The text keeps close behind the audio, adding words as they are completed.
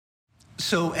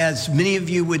So as many of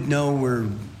you would know, we're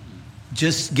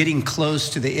just getting close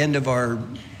to the end of our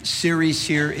series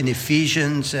here in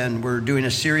Ephesians, and we're doing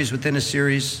a series within a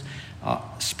series,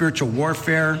 spiritual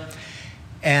warfare.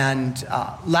 And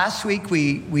last week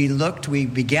we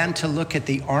began to look at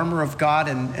the armor of God,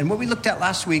 and what we looked at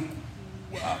last week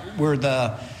were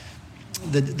the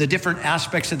different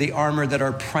aspects of the armor that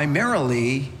are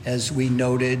primarily, as we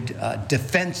noted,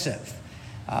 defensive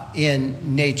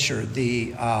in nature.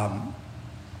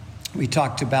 We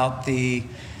talked about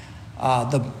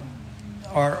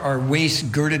our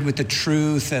waist girded with the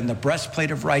truth, and the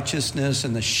breastplate of righteousness,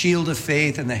 and the shield of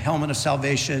faith, and the helmet of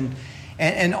salvation.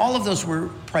 And all of those were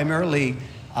primarily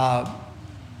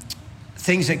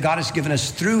things that God has given us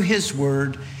through his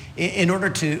word in order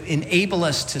to enable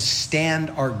us to stand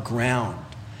our ground.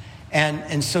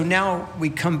 And so now we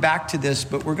come back to this,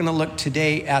 but we're going to look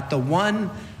today at the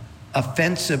one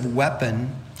offensive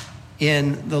weapon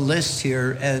in the list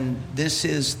here, and this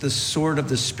is the sword of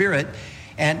the Spirit.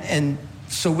 And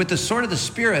so with the sword of the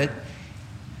Spirit,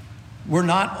 we're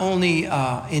not only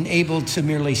enabled to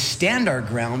merely stand our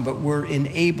ground, but we're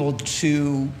enabled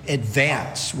to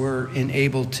advance. We're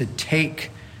enabled to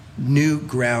take new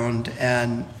ground,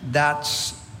 and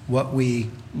that's what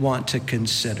we want to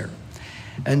consider.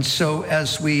 And so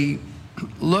as we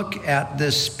look at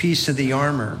this piece of the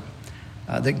armor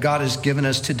that God has given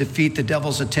us to defeat the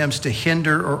devil's attempts to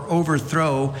hinder or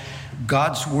overthrow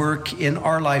God's work in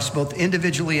our lives, both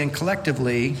individually and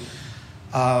collectively,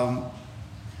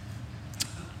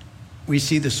 we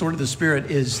see the sword of the Spirit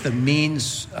is the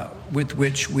means with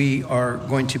which we are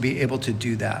going to be able to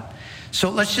do that. So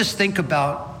let's just think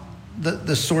about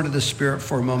the sword of the Spirit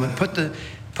for a moment. I'm going to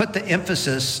put the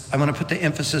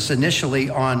emphasis initially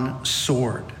on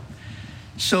sword.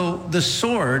 So the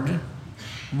sword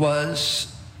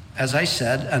was, as I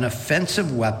said, an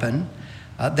offensive weapon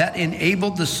that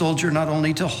enabled the soldier not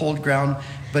only to hold ground,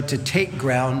 but to take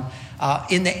ground.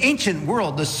 In the ancient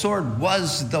world, the sword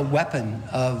was the weapon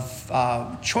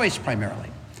of choice primarily.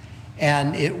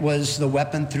 And it was the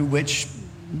weapon through which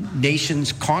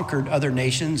nations conquered other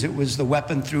nations. It was the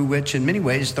weapon through which, in many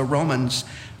ways, the Romans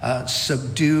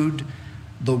subdued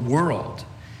the world.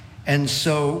 And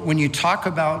so when you talk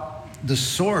about the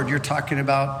sword, you're talking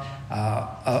about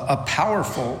a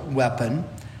powerful weapon.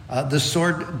 The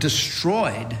sword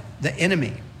destroyed the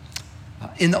enemy.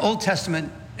 In the Old Testament,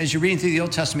 as you're reading through the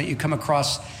Old Testament, you come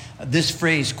across this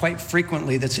phrase quite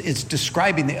frequently. It's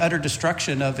describing the utter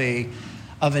destruction of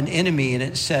an enemy, and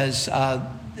it says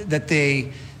that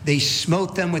they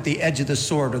smote them with the edge of the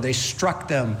sword, or they struck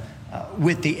them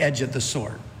with the edge of the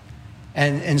sword.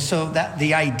 And so that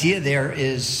the idea there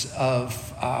is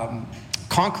of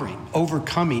conquering,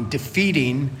 overcoming,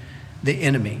 defeating the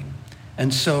enemy.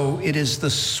 And so it is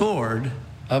the sword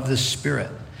of the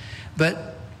Spirit.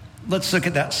 But let's look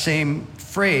at that same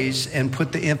phrase and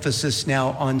put the emphasis now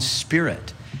on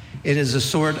spirit. It is a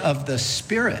sword of the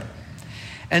Spirit.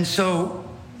 And so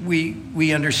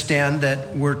we understand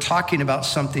that we're talking about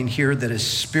something here that is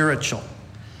spiritual.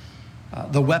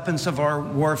 The weapons of our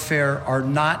warfare are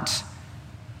not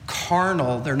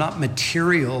carnal, they're not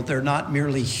material, they're not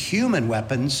merely human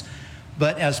weapons,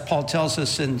 but as Paul tells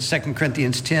us in 2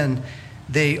 Corinthians 10,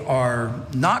 they are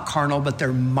not carnal, but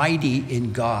they're mighty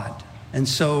in God. And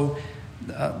so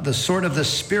the sword of the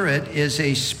Spirit is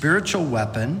a spiritual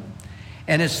weapon,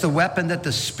 and it's the weapon that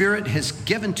the Spirit has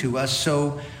given to us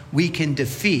so we can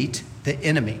defeat the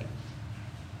enemy.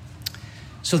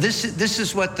 So this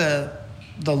is what the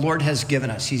Lord has given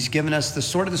us. He's given us the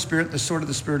sword of the Spirit. The sword of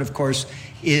the Spirit, of course,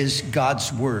 is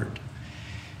God's word.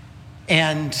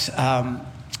 And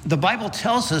the Bible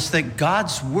tells us that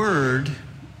God's word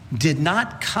did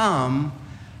not come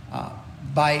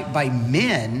by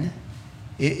men.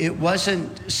 It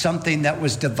wasn't something that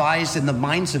was devised in the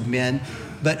minds of men,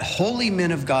 but holy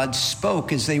men of God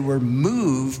spoke as they were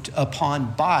moved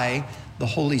upon by the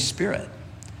Holy Spirit.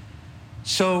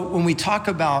 So when we talk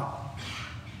about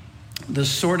the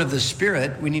sword of the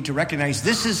Spirit, we need to recognize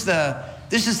this is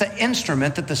the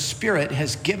instrument that the Spirit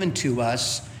has given to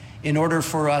us in order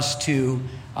for us to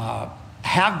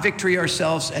have victory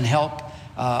ourselves and help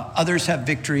others have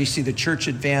victory, see the church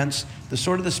advance. The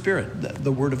sword of the Spirit,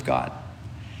 the Word of God.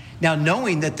 Now,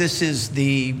 knowing that this is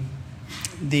the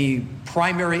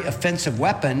primary offensive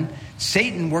weapon,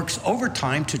 Satan works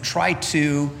overtime to try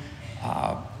to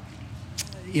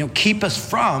keep us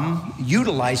from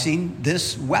utilizing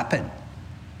this weapon.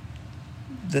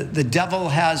 The devil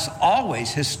has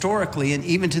always, historically, and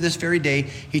even to this very day,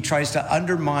 he tries to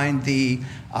undermine the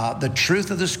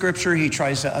truth of the Scripture. He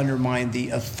tries to undermine the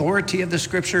authority of the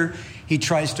Scripture. He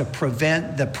tries to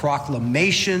prevent the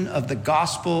proclamation of the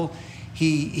gospel.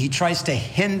 He tries to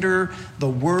hinder the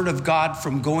word of God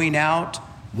from going out.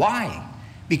 Why?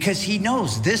 Because he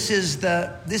knows this is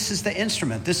the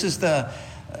instrument. This is the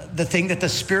thing that the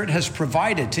Spirit has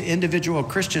provided to individual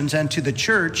Christians and to the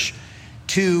church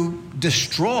to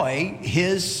destroy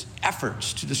his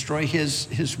efforts, to destroy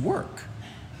his work,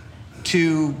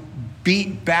 to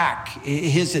beat back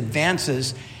his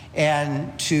advances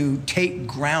and to take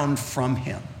ground from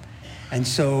him. And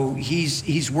so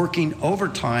he's working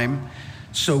overtime.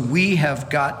 So we have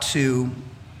got to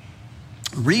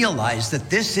realize that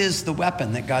this is the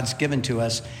weapon that God's given to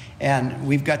us, and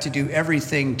we've got to do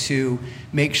everything to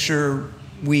make sure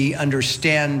we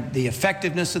understand the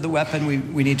effectiveness of the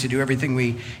weapon. We need to do everything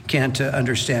we can to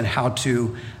understand how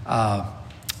to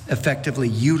effectively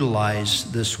utilize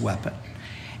this weapon.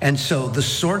 And so the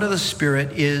sword of the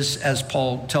Spirit is, as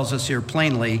Paul tells us here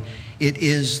plainly, it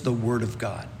is the Word of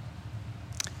God.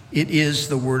 It is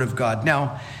the Word of God.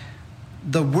 Now,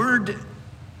 the word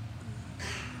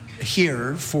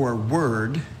here for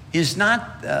word is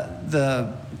not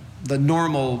the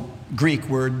normal Greek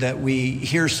word that we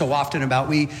hear so often about.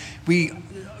 We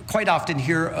quite often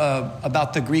hear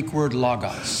about the Greek word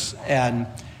logos. And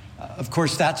of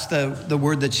course, that's the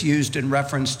word that's used in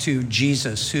reference to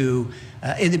Jesus, who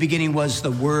in the beginning was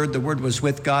the Word was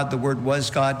with God, the Word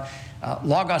was God.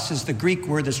 Logos is the Greek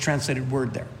word that's translated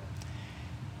word there.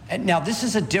 And now, this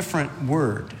is a different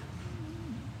word.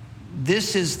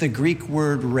 This is the Greek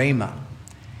word rhema.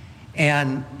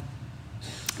 And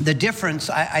the difference,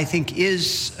 I think,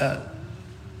 is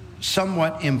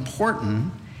somewhat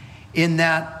important in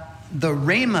that the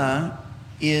rhema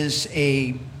is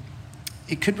it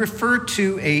could refer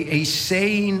to a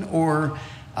saying or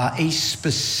a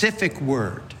specific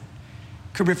word.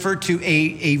 It could refer to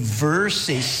a verse,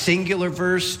 a singular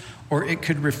verse, or it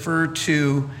could refer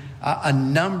to a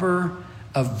number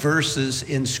of verses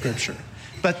in Scripture.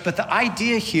 But the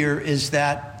idea here is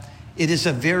that it is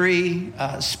a very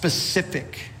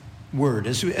specific word.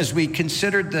 As we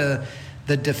considered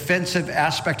the defensive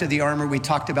aspect of the armor, we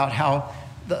talked about how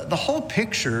the whole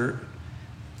picture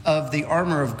of the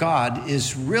armor of God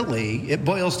is really, it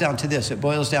boils down to this. It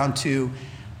boils down to,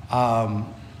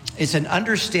 it's an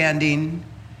understanding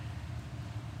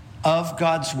of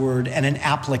God's word and an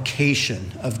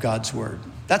application of God's word.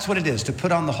 That's what it is. To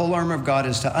put on the whole armor of God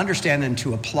is to understand and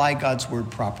to apply God's word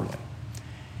properly.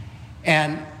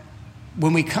 And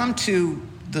when we come to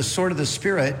the sword of the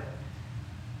Spirit,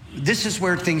 this is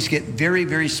where things get very,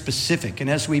 very specific. And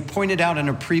as we pointed out in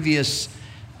a previous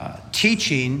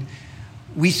teaching,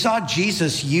 we saw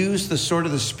Jesus use the sword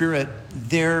of the Spirit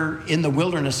there in the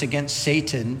wilderness against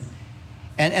Satan.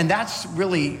 And that's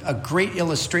really a great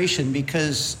illustration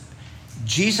because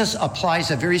Jesus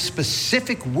applies a very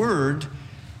specific word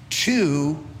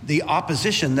to the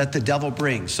opposition that the devil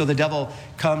brings. So the devil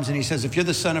comes and he says, if you're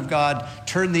the Son of God,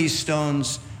 turn these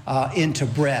stones into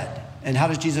bread. And how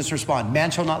does Jesus respond?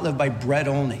 Man shall not live by bread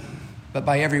only, but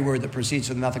by every word that proceeds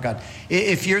from the mouth of God.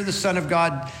 If you're the Son of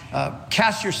God,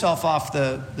 cast yourself off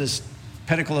this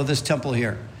pinnacle of this temple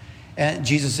here. And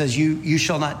Jesus says, you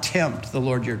shall not tempt the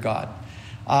Lord your God.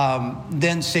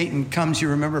 Then Satan comes, you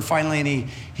remember, finally, and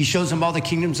he shows them all the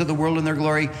kingdoms of the world and their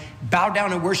glory. Bow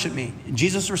down and worship me. And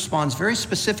Jesus responds very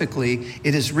specifically,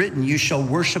 it is written, you shall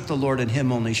worship the Lord and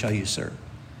him only shall you serve.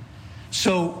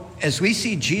 So as we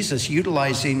see Jesus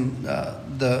utilizing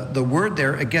the word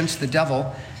there against the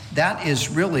devil, that is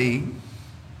really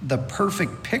the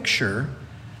perfect picture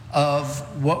of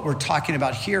what we're talking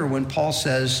about here when Paul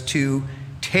says to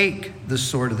take the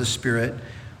sword of the Spirit,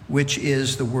 which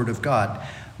is the word of God.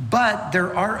 But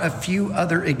there are a few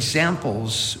other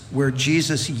examples where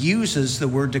Jesus uses the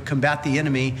word to combat the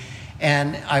enemy.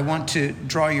 And I want to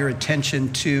draw your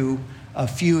attention to a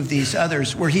few of these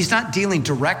others where he's not dealing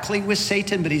directly with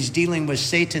Satan, but he's dealing with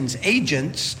Satan's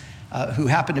agents who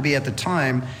happened to be at the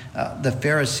time the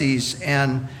Pharisees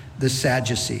and the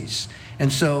Sadducees.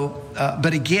 And so,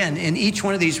 but again, in each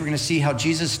one of these, we're going to see how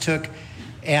Jesus took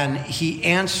and he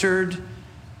answered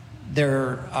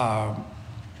their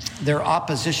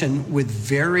opposition with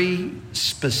very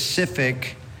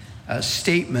specific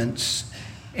statements,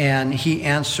 and he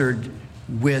answered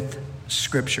with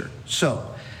Scripture.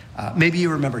 So maybe you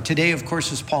remember, today, of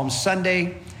course, is Palm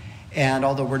Sunday, and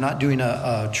although we're not doing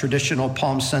a traditional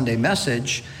Palm Sunday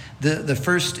message, the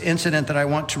first incident that I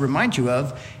want to remind you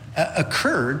of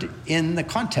occurred in the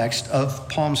context of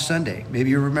Palm Sunday. Maybe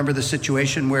you remember the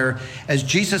situation where as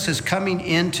Jesus is coming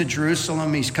into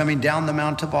Jerusalem, he's coming down the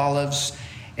Mount of Olives,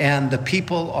 and the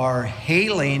people are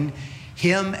hailing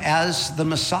him as the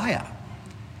Messiah.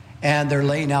 And they're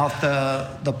laying out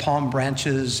the palm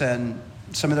branches and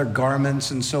some of their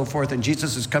garments and so forth. And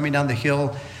Jesus is coming down the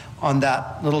hill on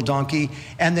that little donkey.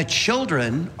 And the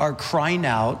children are crying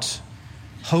out,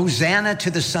 Hosanna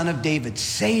to the Son of David,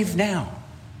 save now.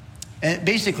 And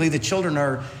basically, the children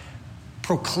are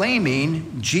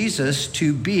proclaiming Jesus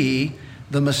to be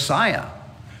the Messiah.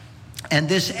 And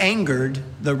this angered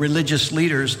the religious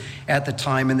leaders at the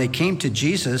time, and they came to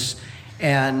Jesus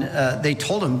and they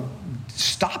told him,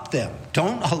 stop them.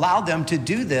 Don't allow them to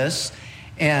do this.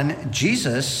 And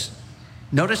Jesus,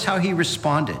 notice how he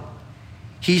responded.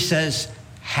 He says,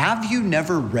 have you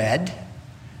never read?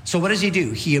 So what does he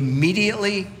do? He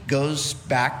immediately goes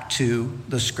back to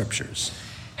the scriptures.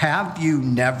 Have you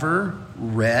never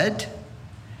read?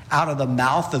 Out of the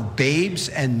mouth of babes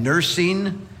and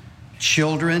nursing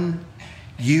children,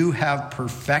 you have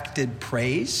perfected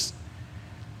praise.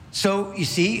 So you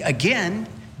see, again,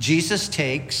 Jesus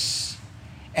takes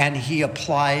and he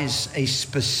applies a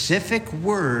specific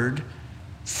word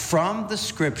from the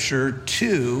scripture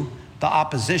to the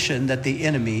opposition that the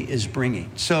enemy is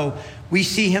bringing. So we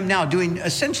see him now doing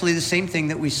essentially the same thing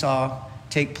that we saw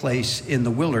take place in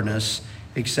the wilderness,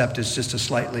 except it's just a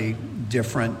slightly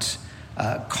different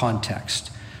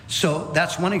context. So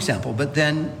that's one example. But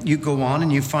then you go on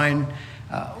and you find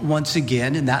once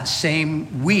again in that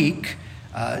same week,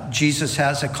 Jesus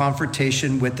has a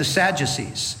confrontation with the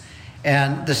Sadducees.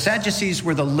 And the Sadducees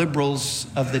were the liberals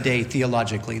of the day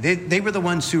theologically. They were the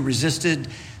ones who resisted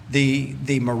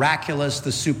the miraculous,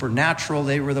 the supernatural.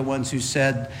 They were the ones who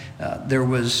said there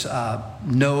was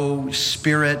no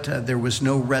spirit, there was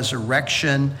no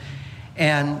resurrection.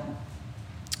 And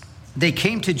they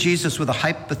came to Jesus with a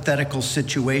hypothetical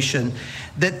situation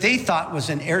that they thought was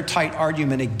an airtight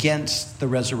argument against the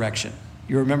resurrection.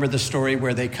 You remember the story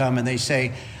where they come and they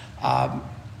say,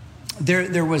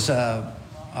 there was a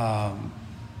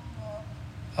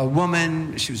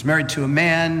woman, she was married to a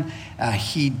man,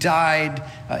 he died,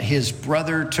 his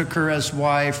brother took her as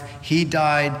wife, he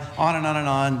died, on and on and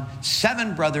on.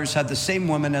 7 brothers had the same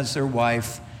woman as their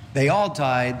wife. They all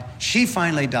died. She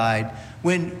finally died.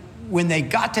 When they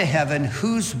got to heaven,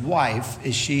 whose wife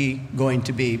is she going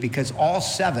to be? Because all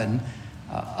 7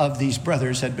 of these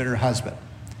brothers had been her husband.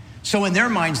 So in their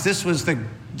minds, this was the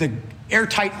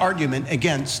airtight argument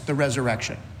against the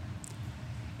resurrection.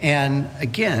 And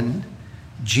again,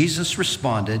 Jesus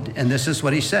responded, and this is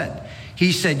what he said.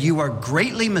 He said, you are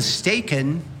greatly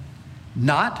mistaken,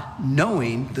 not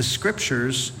knowing the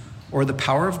scriptures or the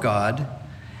power of God.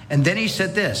 And then he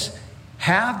said this,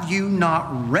 have you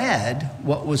not read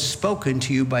what was spoken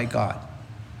to you by God?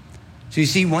 So you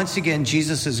see, once again,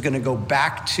 Jesus is going to go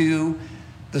back to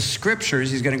the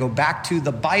scriptures. He's going to go back to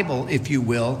the Bible, if you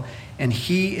will, and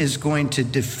he is going to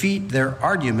defeat their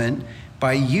argument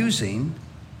by using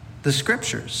the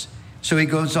scriptures. So he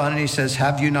goes on and he says,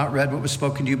 have you not read what was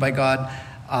spoken to you by God?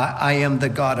 I am the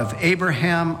God of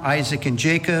Abraham, Isaac, and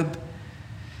Jacob.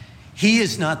 He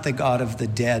is not the God of the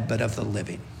dead, but of the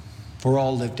living. For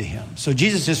all live to him. So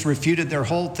Jesus just refuted their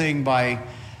whole thing by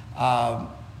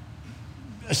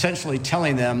essentially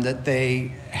telling them that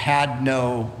they had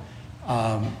no,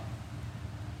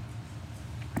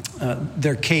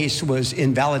 their case was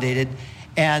invalidated.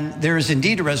 And there is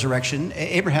indeed a resurrection.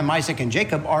 Abraham, Isaac, and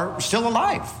Jacob are still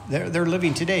alive. They're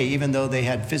living today, even though they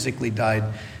had physically died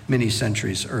many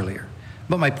centuries earlier.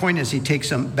 But my point is, he takes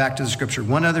them back to the scripture.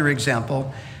 One other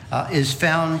example is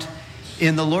found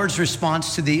in the Lord's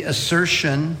response to the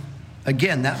assertion,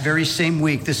 again, that very same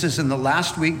week. This is in the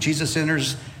last week. Jesus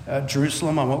enters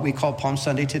Jerusalem on what we call Palm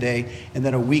Sunday today, and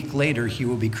then a week later, he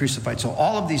will be crucified. So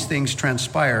all of these things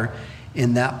transpire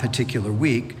in that particular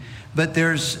week. But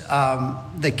there's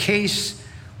the case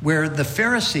where the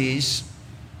Pharisees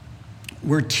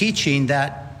were teaching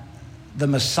that the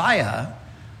Messiah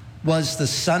was the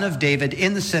son of David,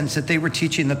 in the sense that they were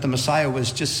teaching that the Messiah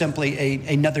was just simply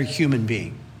another human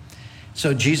being.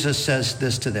 So Jesus says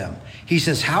this to them. He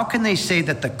says, how can they say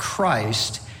that the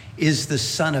Christ is the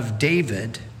son of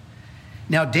David?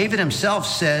 Now, David himself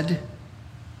said,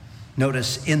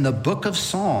 notice, in the book of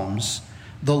Psalms,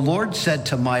 the Lord said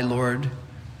to my Lord,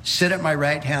 sit at my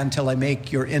right hand till I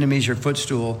make your enemies your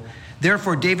footstool.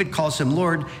 Therefore, David calls him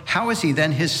Lord. How is he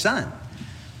then his son?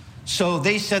 So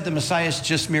they said the Messiah is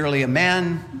just merely a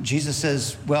man. Jesus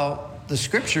says, well, the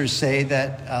scriptures say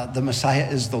that the Messiah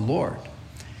is the Lord.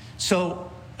 So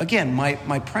again,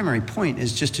 my primary point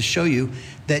is just to show you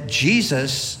that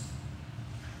Jesus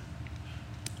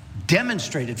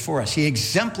demonstrated for us, he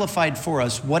exemplified for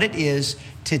us what it is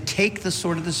to take the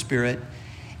sword of the Spirit,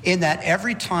 in that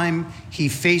every time he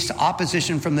faced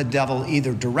opposition from the devil,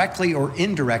 either directly or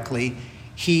indirectly,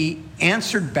 he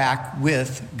answered back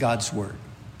with God's word.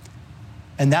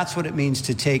 And that's what it means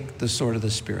to take the sword of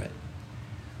the Spirit.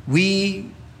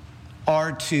 We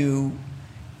are to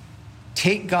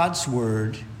take God's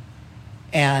word,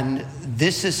 and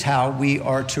this is how we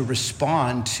are to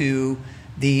respond to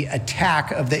the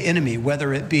attack of the enemy,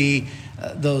 whether it be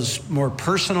those more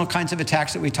personal kinds of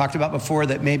attacks that we talked about before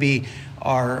that maybe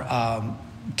are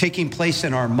taking place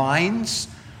in our minds,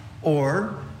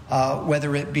 or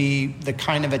whether it be the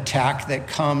kind of attack that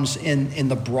comes in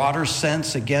the broader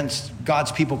sense against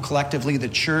God's people collectively, the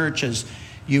church, as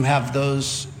you have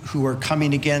those who are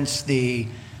coming against the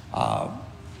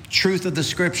truth of the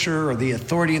Scripture or the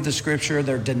authority of the Scripture.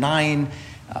 They're denying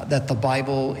that the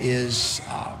Bible is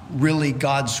really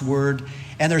God's word.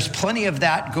 And there's plenty of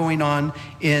that going on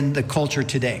in the culture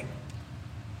today,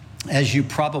 as you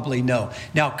probably know.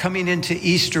 Now, coming into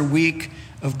Easter week,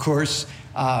 of course,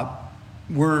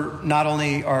 we're not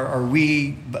only are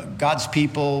we, God's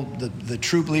people, the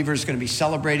true believers, going to be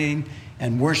celebrating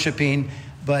and worshiping,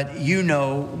 but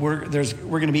we're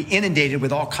going to be inundated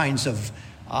with all kinds of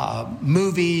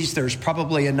movies. There's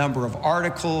probably a number of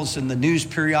articles in the news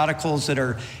periodicals that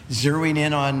are zeroing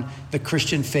in on the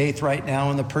Christian faith right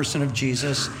now in the person of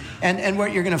Jesus. And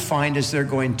what you're going to find is they're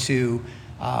going to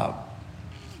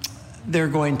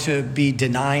be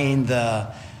denying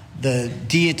the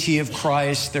deity of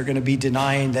Christ. They're going to be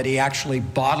denying that he actually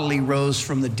bodily rose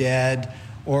from the dead,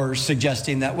 or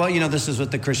suggesting that, this is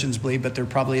what the Christians believe, but there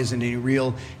probably isn't any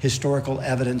real historical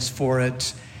evidence for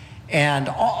it. And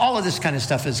all of this kind of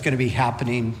stuff is going to be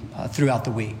happening throughout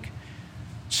the week.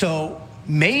 So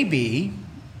maybe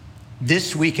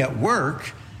this week at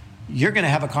work, you're going to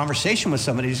have a conversation with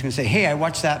somebody who's going to say, hey, I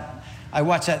watched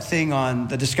that thing on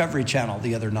the Discovery Channel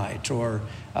the other night, or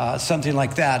something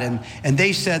like that. And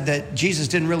they said that Jesus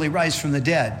didn't really rise from the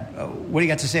dead. What do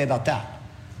you got to say about that?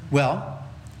 Well,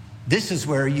 this is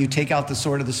where you take out the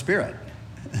sword of the Spirit.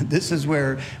 This is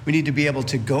where we need to be able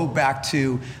to go back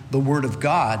to the Word of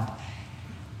God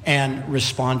and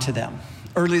respond to them.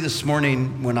 Early this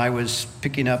morning, when I was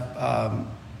picking up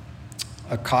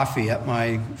a coffee at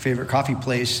my favorite coffee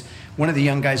place, one of the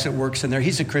young guys that works in there,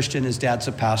 he's a Christian, his dad's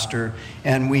a pastor,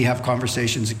 and we have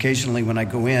conversations occasionally when I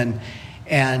go in.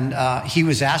 And he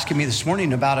was asking me this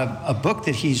morning about a book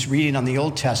that he's reading on the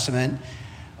Old Testament,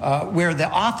 where the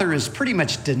author is pretty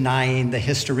much denying the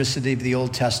historicity of the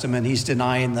Old Testament. He's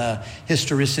denying the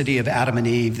historicity of Adam and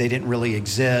Eve. They didn't really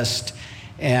exist.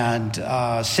 And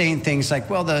saying things like,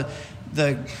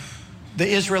 the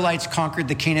Israelites conquered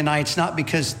the Canaanites, not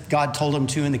because God told them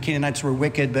to and the Canaanites were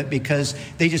wicked, but because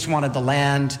they just wanted the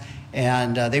land,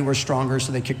 and they were stronger,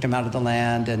 so they kicked them out of the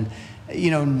land. And,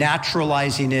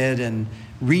 naturalizing it and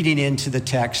reading into the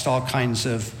text all kinds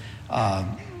of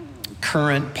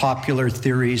current popular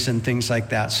theories and things like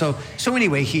that. So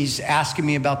anyway, he's asking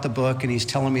me about the book, and he's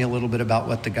telling me a little bit about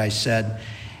what the guy said.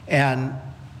 And,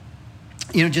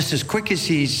 just as quick as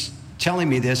he's telling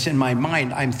me this, in my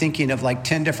mind, I'm thinking of like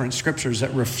 10 different scriptures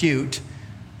that refute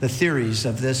the theories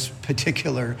of this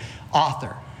particular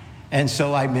author. And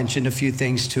so I mentioned a few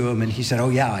things to him, and he said, oh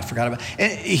yeah, I forgot about it.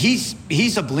 And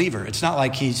he's a believer. It's not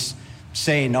like he's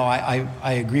saying, no,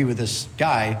 I agree with this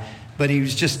guy, but he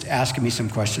was just asking me some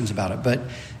questions about it. But,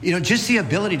 just the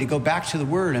ability to go back to the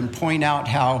Word and point out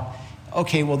how,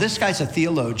 okay, well, this guy's a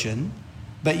theologian,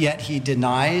 but yet he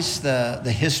denies the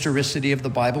historicity of the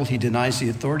Bible. He denies the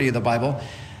authority of the Bible.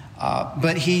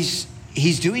 But he's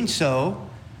doing so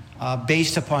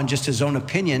based upon just his own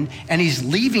opinion, and he's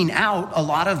leaving out a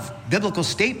lot of biblical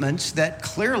statements that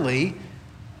clearly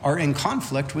are in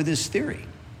conflict with his theory.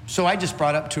 So I just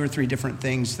brought up 2 or 3 different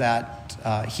things that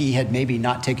he had maybe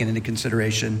not taken into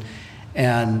consideration.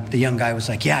 And the young guy was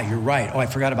like, yeah, you're right. Oh, I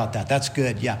forgot about that. That's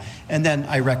good. Yeah. And then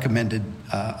I recommended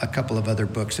a couple of other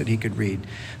books that he could read.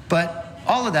 But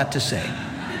all of that to say,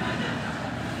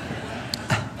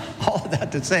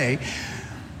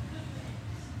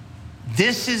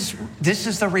 this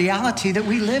is the reality that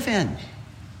we live in.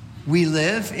 We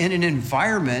live in an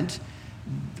environment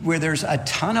where there's a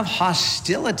ton of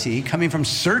hostility coming from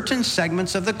certain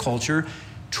segments of the culture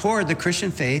toward the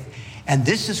Christian faith. And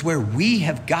this is where we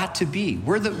have got to be.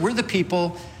 We're the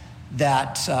people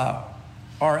that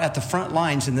are at the front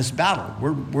lines in this battle.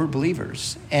 We're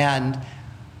believers. And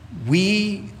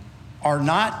we are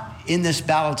not in this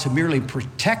battle to merely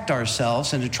protect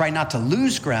ourselves and to try not to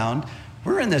lose ground.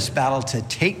 We're in this battle to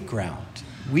take ground.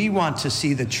 We want to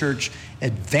see the church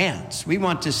advance. We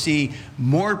want to see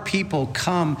more people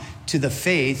come to the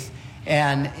faith.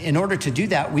 And in order to do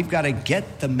that, we've got to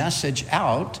get the message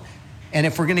out. And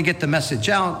if we're going to get the message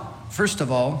out, first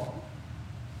of all,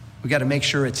 we got to make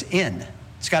sure it's in.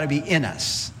 It's got to be in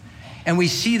us. And we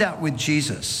see that with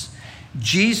Jesus.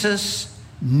 Jesus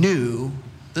knew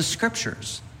the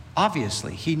scriptures.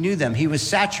 Obviously, he knew them. He was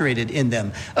saturated in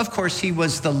them. Of course, he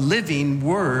was the living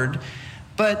word,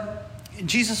 but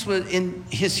Jesus was in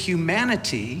his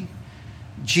humanity.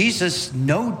 Jesus,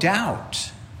 no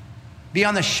doubt,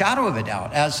 beyond the shadow of a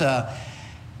doubt, as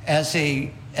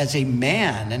a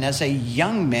man and as a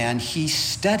young man, he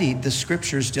studied the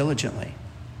scriptures diligently.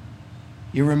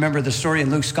 You remember the story in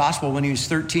Luke's gospel when he was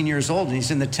 13 years old and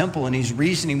he's in the temple and he's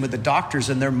reasoning with the doctors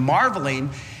and they're marveling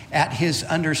at his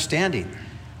understanding.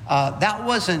 That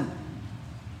wasn't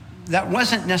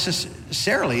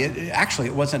necessarily,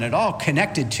 it wasn't at all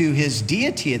connected to his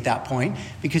deity at that point,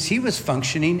 because he was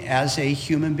functioning as a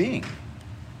human being.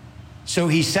 So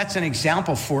he sets an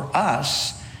example for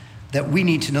us that we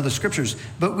need to know the scriptures.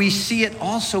 But we see it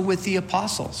also with the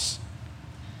apostles.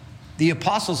 The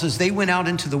apostles, as they went out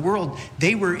into the world,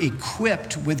 they were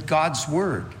equipped with God's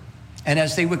word. And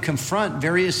as they would confront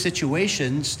various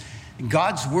situations,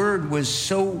 God's word was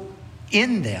so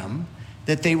in them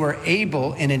that they were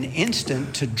able in an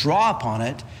instant to draw upon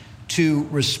it to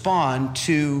respond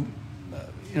to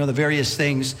the various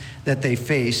things that they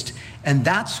faced. And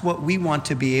that's what we want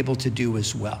to be able to do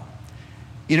as well.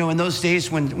 In those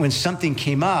days when something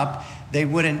came up, they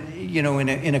wouldn't,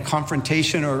 in a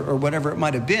confrontation or whatever it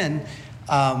might have been.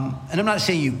 And I'm not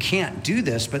saying you can't do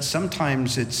this, but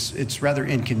sometimes it's rather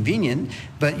inconvenient.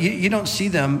 But you don't see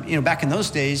them, back in those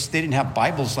days, they didn't have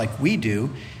Bibles like we do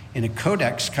in a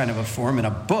codex kind of a form, in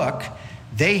a book.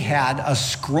 They had a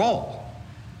scroll.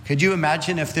 Could you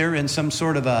imagine if they're in some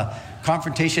sort of a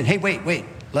confrontation? Hey, wait,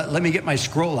 let me get my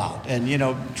scroll out. And,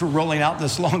 rolling out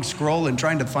this long scroll and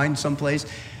trying to find someplace.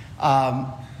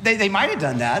 They might have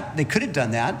done that. They could have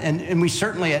done that. And we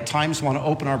certainly at times want to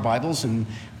open our Bibles and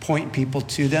point people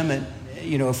to them. And,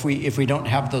 if we don't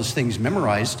have those things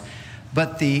memorized.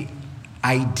 But the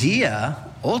idea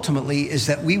ultimately is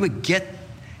that we would get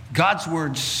God's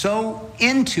word so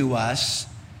into us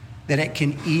that it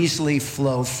can easily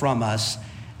flow from us.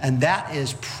 And that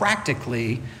is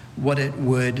practically what it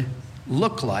would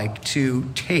look like to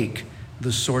take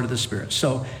the sword of the Spirit.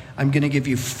 So I'm going to give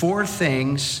you 4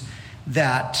 things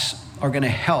that are going to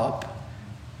help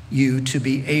you to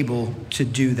be able to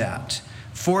do that.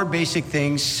 4 basic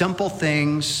things, simple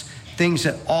things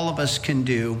that all of us can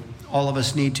do, all of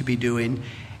us need to be doing.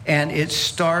 And it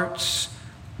starts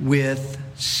with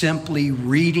simply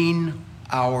reading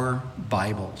our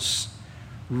Bibles.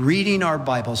 Reading our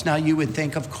Bibles. Now you would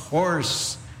think, of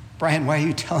course, Brian, why are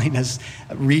you telling us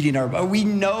reading our Bible? We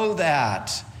know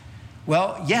that.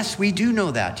 Well, yes, we do know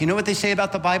that. You know what they say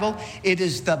about the Bible? It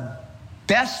is the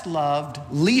best loved,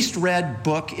 least read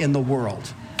book in the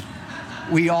world.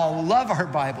 We all love our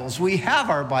Bibles. We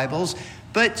have our Bibles,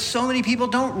 but so many people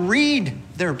don't read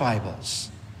their Bibles.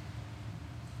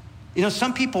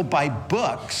 Some people buy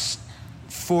books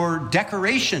for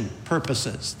decoration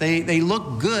purposes. They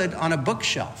look good on a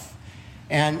bookshelf.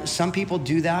 And some people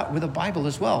do that with a Bible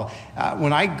as well.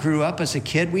 When I grew up as a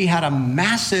kid, we had a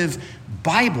massive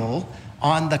Bible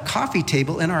on the coffee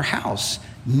table in our house.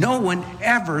 No one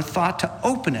ever thought to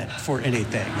open it for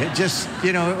anything. It just,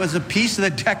 it was a piece of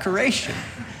the decoration.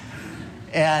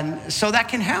 And so that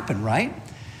can happen, right?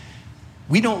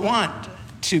 We don't want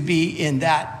to be in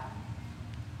that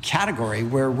category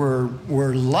where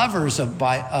we're lovers of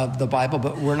the Bible,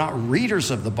 but we're not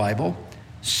readers of the Bible.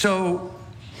 So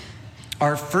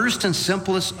our first and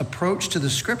simplest approach to the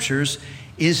scriptures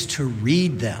is to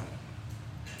read them.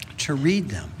 To read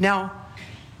them. Now,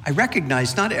 I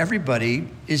recognize not everybody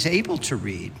is able to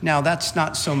read. Now, that's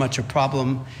not so much a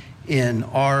problem in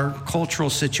our cultural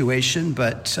situation,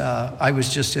 but I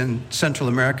was just in Central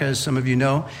America, as some of you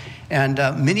know, and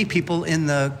many people in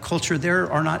the culture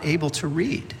there are not able to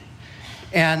read.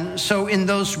 And so in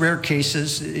those rare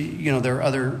cases, there are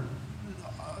other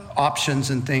options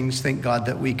and things, thank God,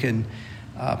 that we can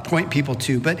point people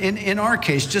to. But in our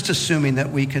case, just assuming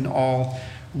that we can all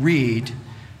read,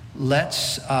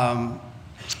 let's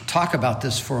talk about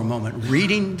this for a moment.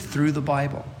 Reading through the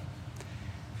Bible.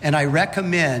 And I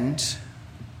recommend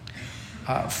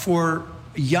for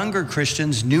younger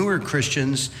Christians, newer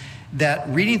Christians, that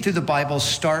reading through the Bible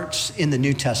starts in the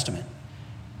New Testament.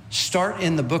 Start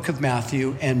in the book of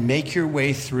Matthew and make your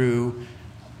way through,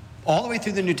 all the way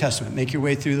through the New Testament. Make your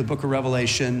way through the book of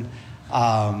Revelation.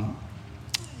 Go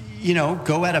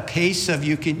at a pace of,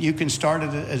 you can start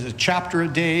as a chapter a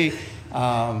day.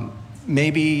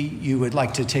 Maybe you would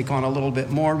like to take on a little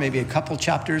bit more, maybe a couple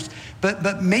chapters.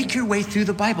 But make your way through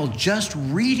the Bible, just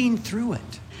reading through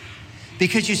it.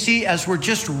 Because you see, as we're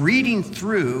just reading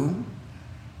through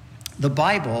the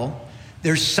Bible,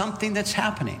 there's something that's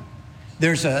happening.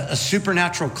 There's a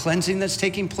supernatural cleansing that's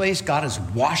taking place. God is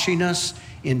washing us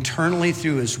internally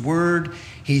through his word.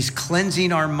 He's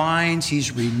cleansing our minds.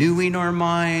 He's renewing our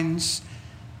minds.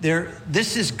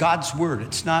 This is God's word.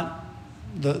 It's not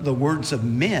the words of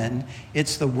men.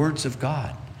 It's the words of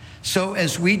God. So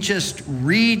as we just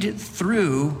read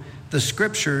through the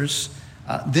scriptures,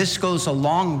 this goes a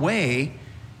long way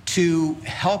to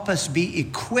help us be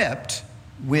equipped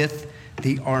with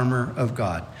the armor of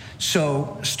God.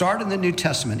 So start in the New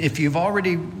Testament. If you've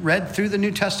already read through the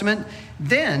New Testament,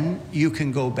 then you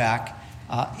can go back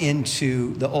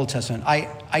into the Old Testament.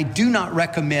 I do not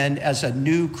recommend, as a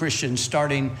new Christian,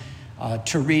 starting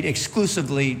to read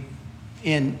exclusively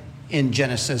in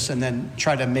Genesis and then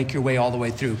try to make your way all the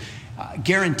way through.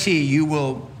 Guarantee you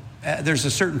will, there's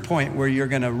a certain point where you're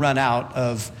going to run out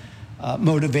of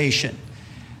motivation.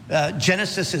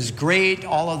 Genesis is great,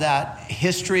 all of that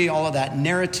history, all of that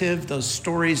narrative, those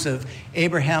stories of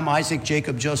Abraham, Isaac,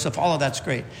 Jacob, Joseph, all of that's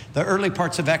great. The early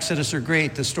parts of Exodus are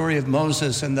great, the story of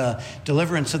Moses and the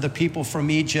deliverance of the people from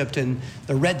Egypt and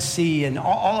the Red Sea, and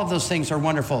all of those things are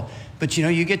wonderful. But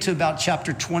you get to about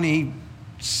chapter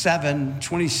 27,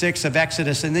 26 of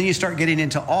Exodus, and then you start getting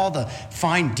into all the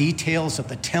fine details of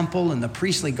the temple and the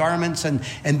priestly garments, and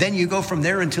then you go from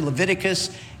there into Leviticus,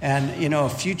 and a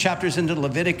few chapters into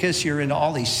Leviticus, you're into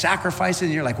all these sacrifices,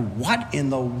 and you're like, what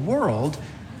in the world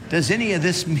does any of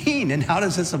this mean, and how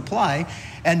does this apply?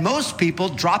 And most people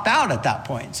drop out at that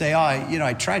point, say,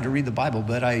 I tried to read the Bible,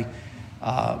 but I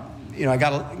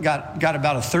got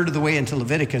about a third of the way into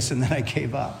Leviticus, and then I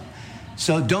gave up.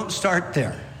 So don't start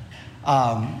there.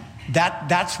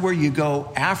 That's where you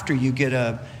go after you get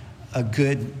a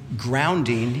good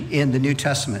grounding in the New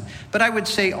Testament. But I would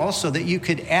say also that you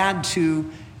could add to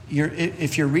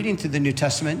if you're reading through the New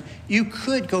Testament, you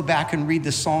could go back and read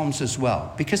the Psalms as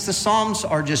well, because the Psalms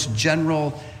are just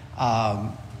general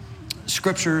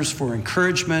scriptures for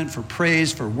encouragement, for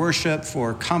praise, for worship,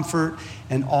 for comfort,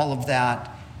 and all of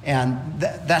that. And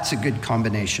that's a good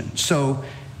combination. So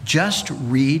just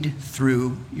read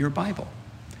through your Bible.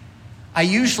 I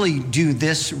usually do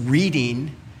this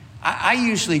reading. I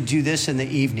usually do this in the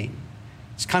evening.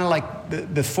 It's kind of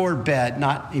like before bed,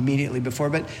 not immediately before,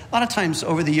 but a lot of times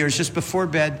over the years, just before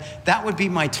bed, that would be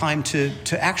my time to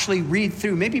actually read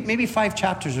through maybe 5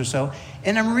 chapters or so.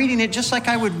 And I'm reading it just like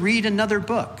I would read another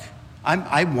book.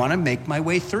 I want to make my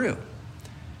way through.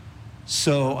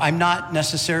 So I'm not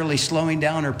necessarily slowing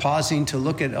down or pausing to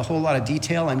look at a whole lot of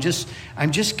detail. I'm just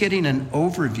getting an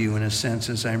overview in a sense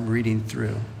as I'm reading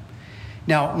through.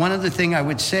 Now, one other thing I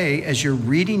would say, as you're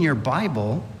reading your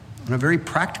Bible, on a very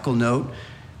practical note,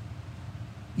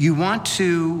 you want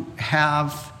to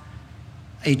have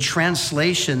a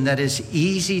translation that is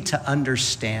easy to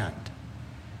understand,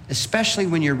 especially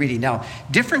when you're reading. Now,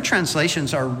 different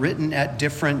translations are written at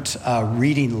different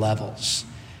reading levels.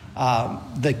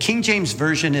 The King James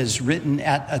Version is written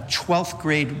at a 12th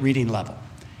grade reading level.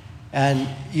 And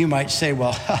you might say,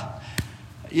 well,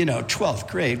 12th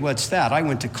grade, what's that? I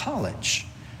went to college.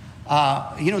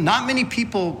 Not many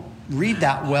people read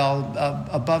that well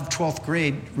above 12th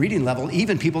grade reading level,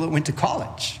 even people that went to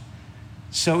college.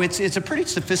 So it's a pretty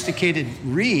sophisticated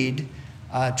read,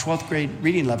 12th grade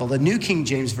reading level. The New King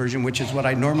James Version, which is what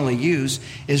I normally use,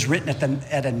 is written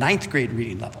at a 9th grade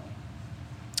reading level.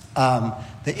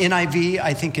 The NIV,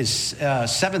 I think, is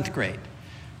 7th grade.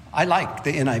 I like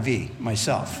the NIV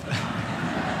myself.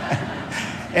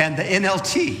 And the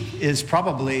NLT is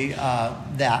probably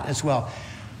that as well.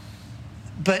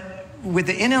 But with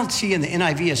the NLT and the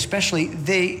NIV especially,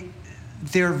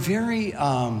 they're very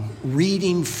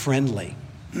reading friendly.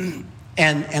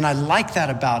 And I like that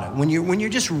about it. When you're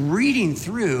just reading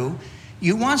through,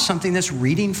 you want something that's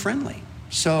reading friendly.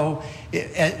 So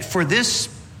for this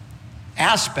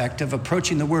aspect of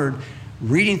approaching the word,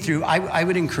 reading through, I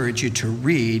would encourage you to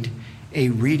read a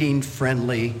reading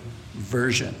friendly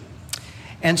version.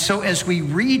 And so as we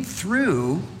read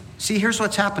through, see, here's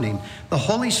what's happening. The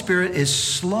Holy Spirit is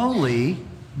slowly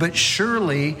but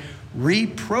surely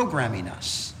reprogramming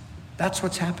us. That's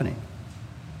what's happening.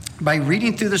 By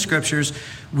reading through the scriptures,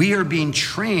 we are being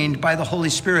trained by the Holy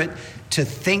Spirit to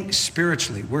think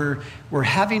spiritually. We're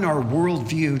having our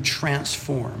worldview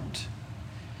transformed.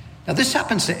 Now, this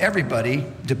happens to everybody,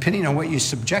 depending on what you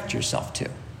subject yourself to.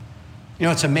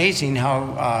 It's amazing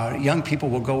how young people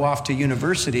will go off to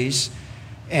universities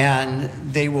and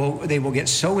they will get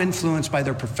so influenced by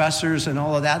their professors and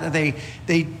all of that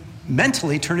they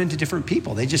mentally turn into different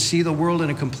people. They just see the world in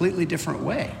a completely different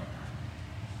way.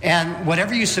 And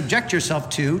whatever you subject yourself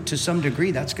to some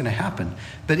degree, that's going to happen.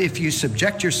 But if you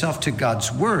subject yourself to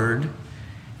God's word,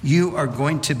 you are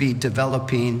going to be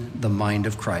developing the mind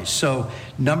of Christ. So,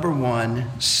 number one,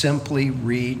 simply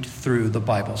read through the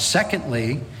Bible.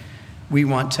 Secondly, we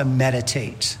want to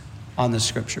meditate on the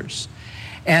scriptures.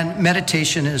 And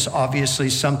meditation is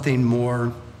obviously something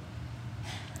more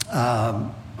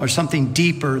or something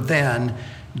deeper than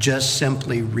just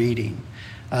simply reading.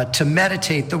 To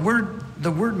meditate, the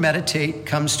word meditate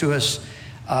comes to us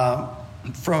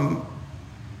from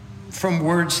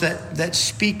words that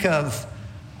speak of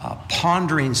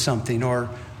pondering something or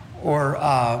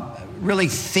really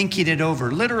thinking it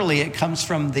over. Literally, it comes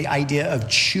from the idea of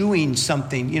chewing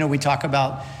something. We talk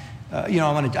about, I'm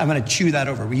going to chew that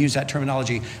over. We use that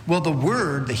terminology. Well,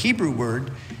 the Hebrew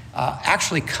word,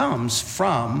 actually comes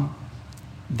from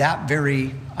that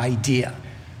very idea.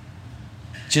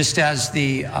 Just as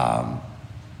the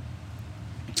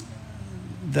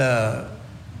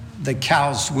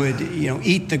cows would,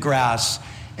 eat the grass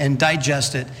and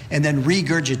digest it and then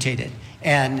regurgitate it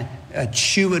and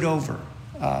chew it over.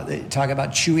 They talk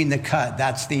about chewing the cud.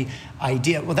 That's the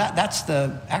idea. Well, that's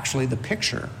actually the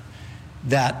picture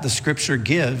that the scripture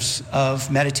gives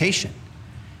of meditation.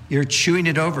 You're chewing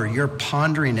it over. You're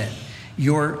pondering it.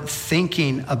 You're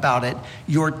thinking about it.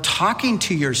 You're talking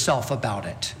to yourself about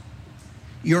it.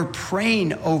 You're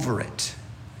praying over it.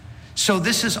 So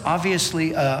this is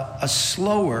obviously a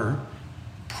slower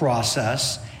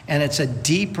process, and it's a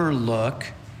deeper look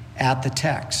at the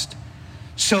text.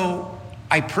 So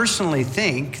I personally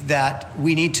think that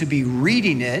we need to be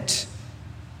reading it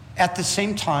at the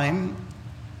same time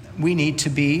we need to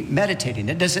be meditating.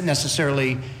 It doesn't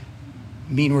necessarily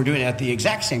mean we're doing it at the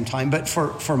exact same time, but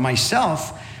for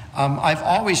myself, I've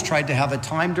always tried to have a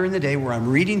time during the day where I'm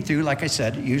reading through, like I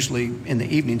said, usually in the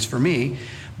evenings for me,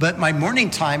 but my morning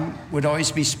time would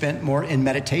always be spent more in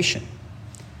meditation.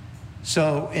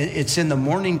 So it's in the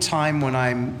morning time when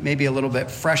I'm maybe a little bit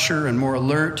fresher and more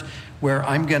alert, where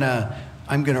I'm gonna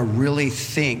really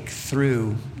think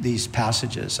through these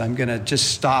passages. I'm gonna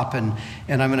just stop and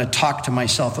I'm gonna talk to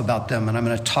myself about them, and I'm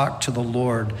gonna talk to the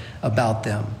Lord about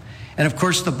them. And of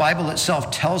course, the Bible itself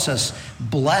tells us,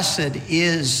 blessed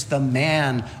is the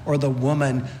man or the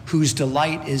woman whose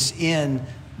delight is in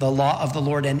the law of the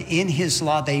Lord, and in his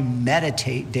law they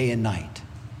meditate day and night.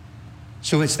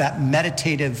 So it's that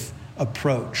meditative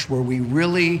approach where we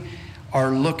really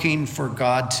are looking for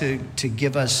God to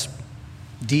give us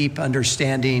deep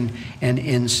understanding and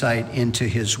insight into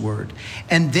his word.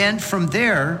 And then from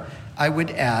there, I would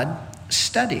add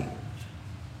study.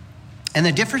 And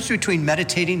the difference between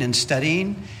meditating and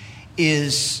studying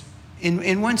is,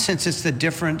 in one sense, it's the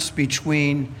difference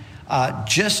between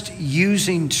just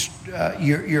using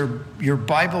your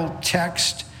Bible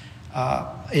text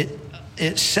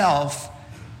itself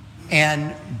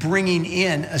and bringing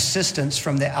in assistance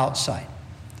from the outside.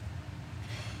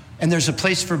 And there's a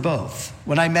place for both.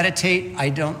 When I meditate, I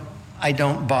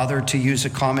don't bother to use a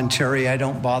commentary. I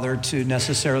don't bother to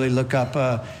necessarily look up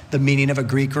the meaning of a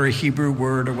Greek or a Hebrew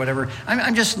word or whatever.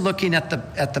 I'm just looking at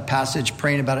the passage,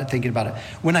 praying about it, thinking about it.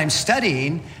 When I'm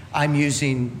studying, I'm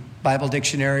using Bible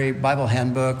dictionary, Bible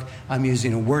handbook. I'm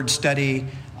using a word study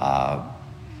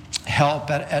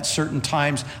help at certain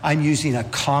times. I'm using a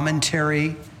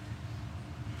commentary.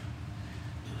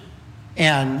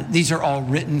 And these are all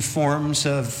written forms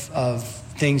of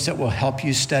things that will help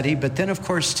you study. But then, of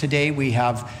course, today we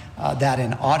have that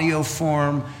in audio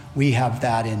form. We have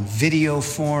that in video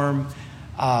form.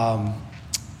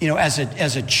 As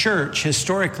a church,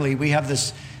 historically, we have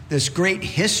this great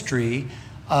history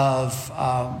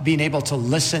of being able to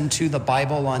listen to the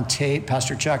Bible on tape.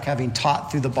 Pastor Chuck having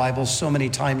taught through the Bible so many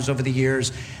times over the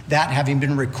years, that having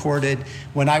been recorded.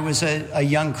 When I was a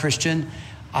young Christian,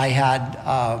 I had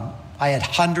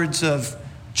hundreds of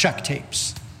Chuck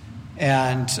tapes.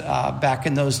 And back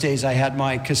in those days, I had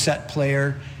my cassette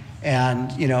player,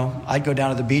 and, I'd go down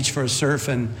to the beach for a surf,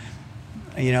 and,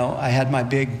 I had my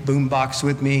big boom box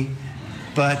with me,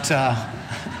 but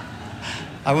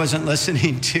I wasn't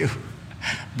listening to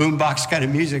boombox kind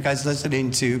of music. I was listening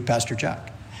to Pastor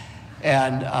Chuck.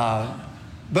 And,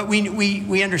 but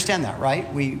we understand that, right?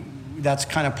 That's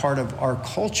kind of part of our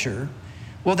culture.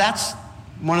 Well, that's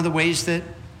one of the ways that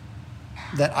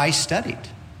I studied.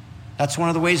 That's one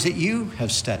of the ways that you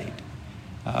have studied.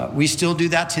 We still do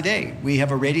that today. We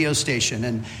have a radio station,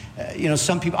 and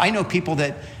some people. I know people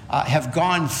that have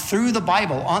gone through the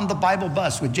Bible on the Bible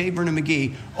bus with J. Vernon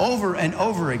McGee over and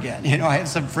over again. I have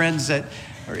some friends that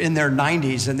are in their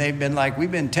 90s, and they've been like,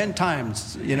 we've been 10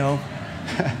 times,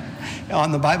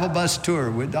 on the Bible bus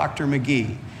tour with Dr.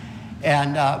 McGee.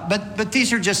 And but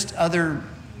these are just other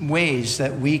ways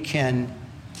that we can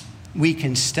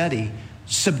study,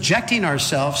 subjecting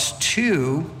ourselves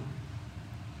to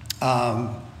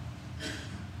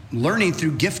learning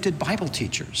through gifted Bible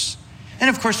teachers. And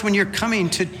of course, when you're coming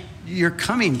you're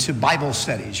coming to Bible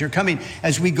studies. You're coming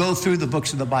as we go through the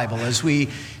books of the Bible, as we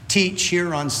teach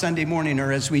here on Sunday morning,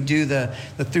 or as we do the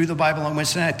Through the Bible on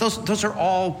Wednesday night. Those are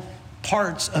all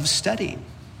parts of studying.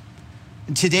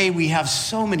 And today we have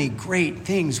so many great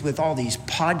things with all these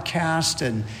podcasts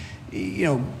and,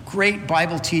 great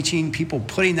Bible teaching, people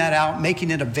putting that out, making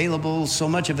it available. So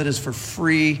much of it is for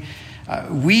free.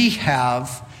 We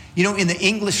have, in the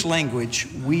English language,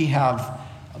 we have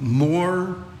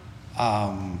more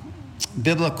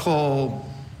biblical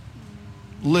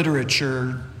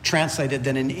literature translated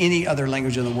than in any other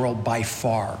language in the world by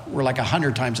far. We're like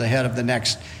 100 times ahead of the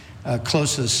next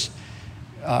closest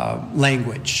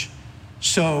language.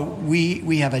 So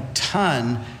we have a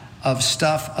ton of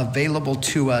stuff available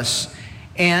to us,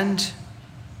 and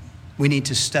we need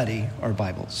to study our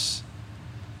Bibles.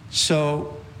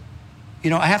 So,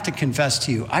 I have to confess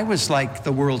to you, I was like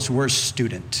the world's worst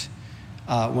student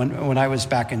when I was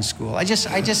back in school. I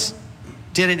just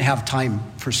didn't have time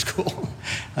for school,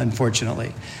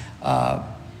 unfortunately. Now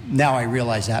I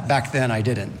realize that. Back then I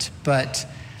didn't. But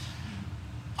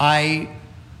I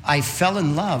fell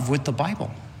in love with the Bible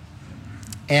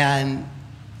and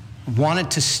wanted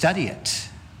to study it.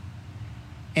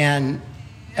 And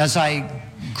as I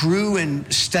grew in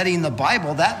studying the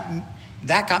Bible,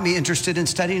 that got me interested in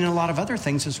studying a lot of other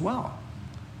things as well.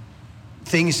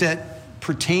 Things that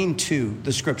pertain to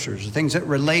the scriptures, things that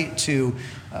relate to,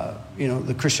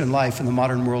 the Christian life in the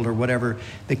modern world, or whatever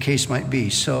the case might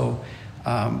be. So,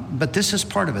 but this is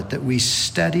part of it, that we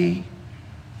study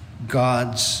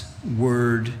God's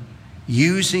word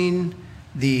using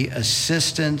the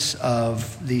assistance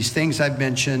of these things I've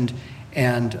mentioned,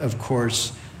 and of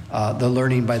course, the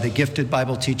learning by the gifted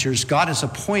Bible teachers. God has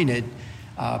appointed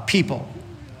people,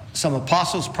 some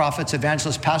apostles, prophets,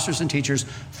 evangelists, pastors, and teachers,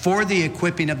 for the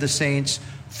equipping of the saints,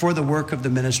 for the work of the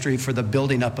ministry, for the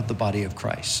building up of the body of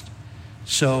Christ.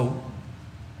 So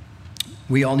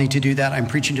we all need to do that. I'm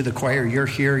preaching to the choir. You're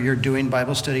here. You're doing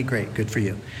Bible study. Great. Good for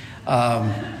you.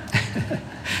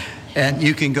 And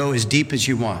you can go as deep as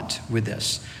you want with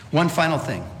this. One final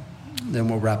thing, then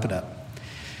we'll wrap it up.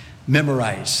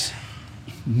 Memorize.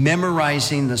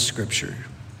 Memorizing the scripture.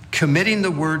 Committing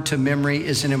the word to memory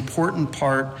is an important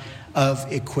part of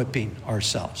equipping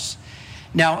ourselves.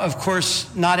 Now, of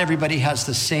course, not everybody has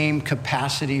the same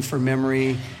capacity for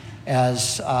memory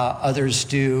as others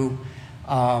do.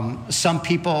 Some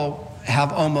people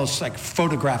have almost like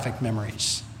photographic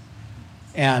memories.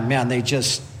 And man, they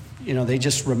just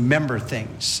remember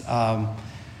things.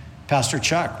 Pastor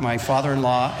Chuck, my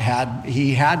father-in-law,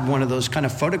 had one of those kind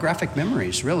of photographic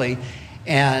memories, really.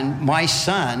 And my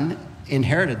son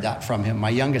inherited that from him, my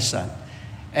youngest son.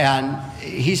 And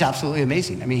he's absolutely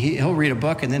amazing. I mean, he'll read a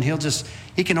book and then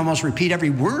he can almost repeat every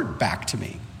word back to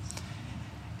me.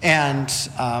 And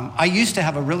I used to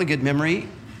have a really good memory,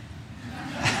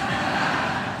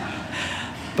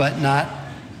 but not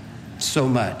so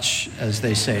much, as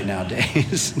they say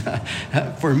nowadays.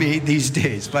 For me these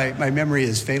days, my memory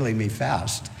is failing me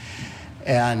fast.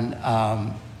 And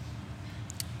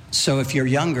so if you're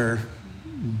younger,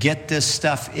 get this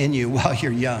stuff in you while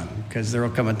you're young, because there will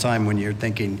come a time when you're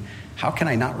thinking, how can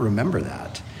I not remember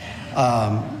that?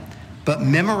 But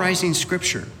memorizing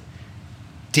scripture.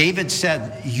 David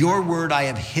said, your word I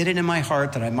have hidden in my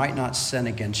heart that I might not sin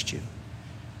against you.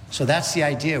 So that's the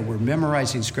idea. We're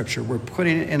memorizing scripture. We're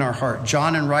putting it in our heart.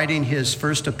 John, in writing his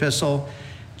first epistle,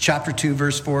 chapter 2,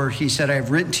 verse 4, he said, I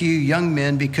have written to you, young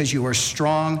men, because you are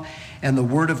strong and the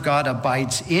word of God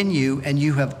abides in you, and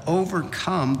you have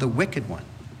overcome the wicked one.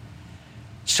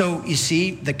 So you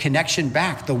see the connection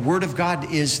back. The word of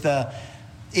God is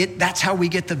that's how we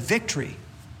get the victory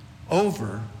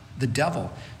over the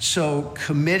devil. So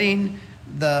committing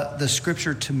the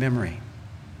scripture to memory.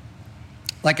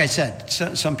 Like I said,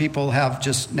 some people have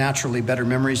just naturally better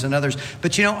memories than others.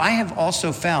 But I have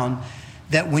also found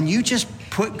that when you just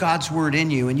put God's word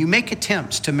in you and you make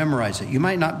attempts to memorize it, you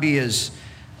might not be as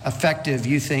effective,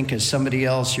 you think, as somebody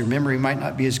else. Your memory might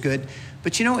not be as good.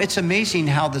 But it's amazing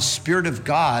how the Spirit of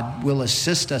God will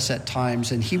assist us at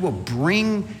times, and he will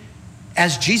bring,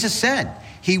 as Jesus said,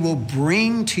 he will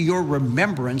bring to your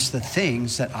remembrance the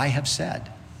things that I have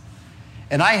said.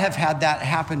 And I have had that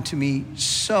happen to me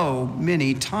so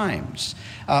many times.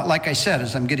 Like I said,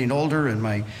 as I'm getting older and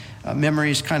my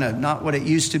memory is kind of not what it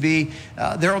used to be,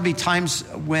 there will be times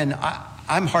when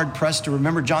I'm hard pressed to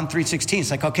remember John 3:16.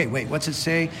 It's like, okay, wait, what's it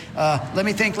say? Let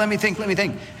me think.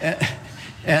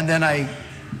 And then I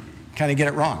kind of get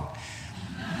it wrong.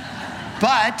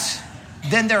 But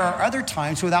then there are other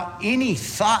times without any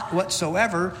thought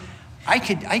whatsoever, I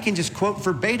can just quote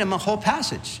verbatim a whole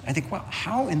passage. I think, well,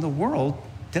 how in the world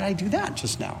did I do that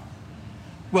just now?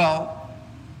 Well,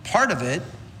 part of it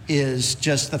is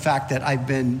just the fact that I've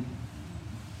been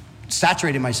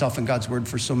saturating myself in God's word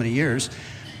for so many years.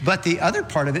 But the other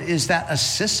part of it is that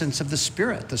assistance of the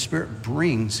Spirit. The Spirit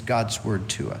brings God's word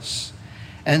to us.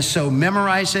 And so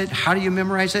memorize it. How do you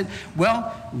memorize it?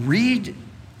 Well, read.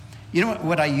 You know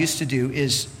what I used to do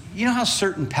is, you know how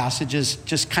certain passages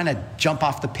just kind of jump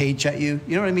off the page at you?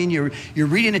 You know what I mean? You're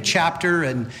reading a chapter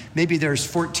and maybe there's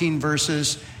 14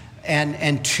 verses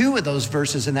and 2 of those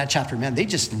verses in that chapter, man, they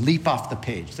just leap off the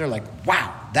page. They're like,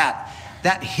 wow,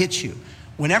 that hits you.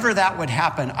 Whenever that would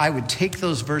happen, I would take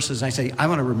those verses and I say, I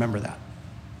want to remember that.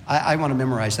 I want to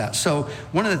memorize that. So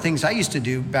one of the things I used to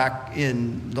do back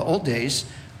in the old days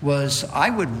was I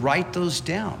would write those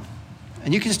down.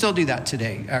 And you can still do that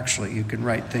today, actually. You can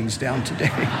write things down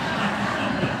today.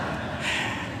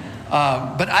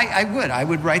 But I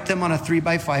would write them on a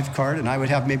 3x5 card, and I would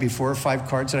have maybe 4 or 5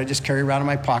 cards that I just carry around in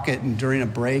my pocket, and during a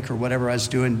break or whatever I was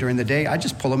doing during the day, I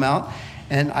just pull them out,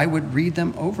 and I would read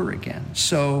them over again.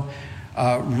 So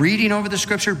reading over the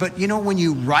scripture, but you know, when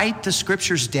you write the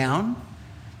scriptures down,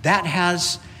 that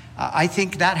has, I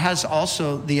think that has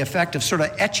also the effect of sort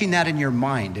of etching that in your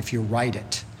mind if you write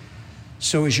it.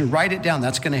 So as you write it down,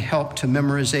 that's going to help to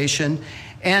memorization.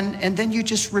 And then you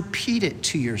just repeat it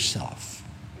to yourself.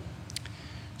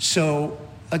 So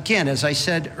again, as I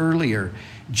said earlier,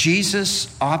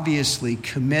 Jesus obviously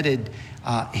committed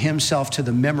himself to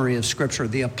the memory of Scripture.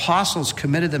 The apostles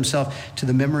committed themselves to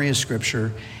the memory of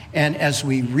Scripture. And as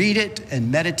we read it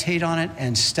and meditate on it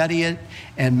and study it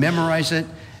and memorize it,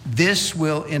 this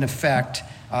will, in effect,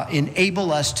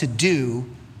 enable us to do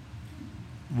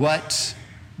what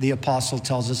the apostle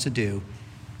tells us to do.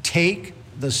 Take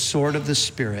the sword of the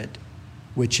Spirit,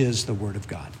 which is the Word of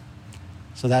God.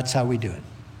 So that's how we do it.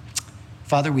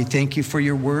 Father, we thank you for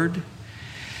your word.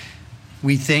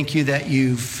 We thank you that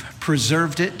you've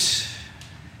preserved it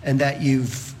and that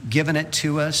you've given it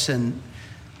to us. And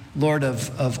Lord,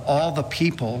 of all the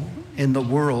people in the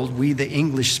world, we, the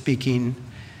English-speaking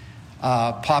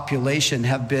population,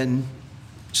 have been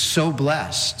so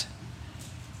blessed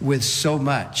with so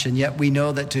much. And yet we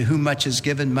know that to whom much is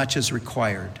given, much is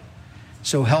required.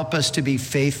 So help us to be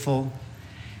faithful.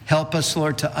 Help us,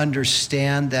 Lord, to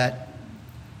understand that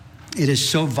it is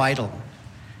so vital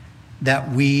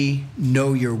that we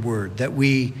know your word, that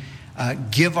we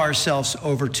give ourselves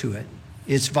over to it.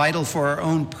 It's vital for our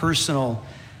own personal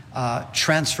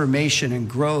transformation and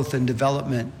growth and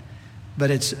development, but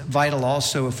it's vital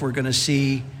also if we're going to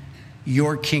see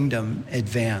your kingdom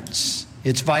advance.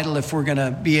 It's vital if we're going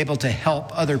to be able to help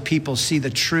other people see the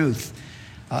truth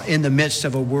in the midst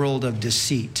of a world of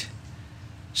deceit.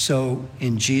 So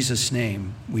in Jesus'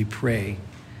 name, we pray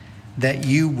that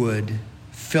you would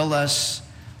fill us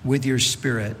with your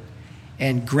Spirit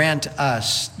and grant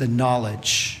us the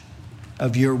knowledge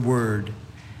of your word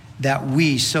that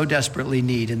we so desperately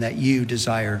need and that you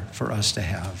desire for us to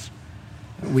have.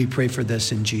 We pray for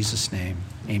this in Jesus' name.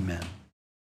 Amen.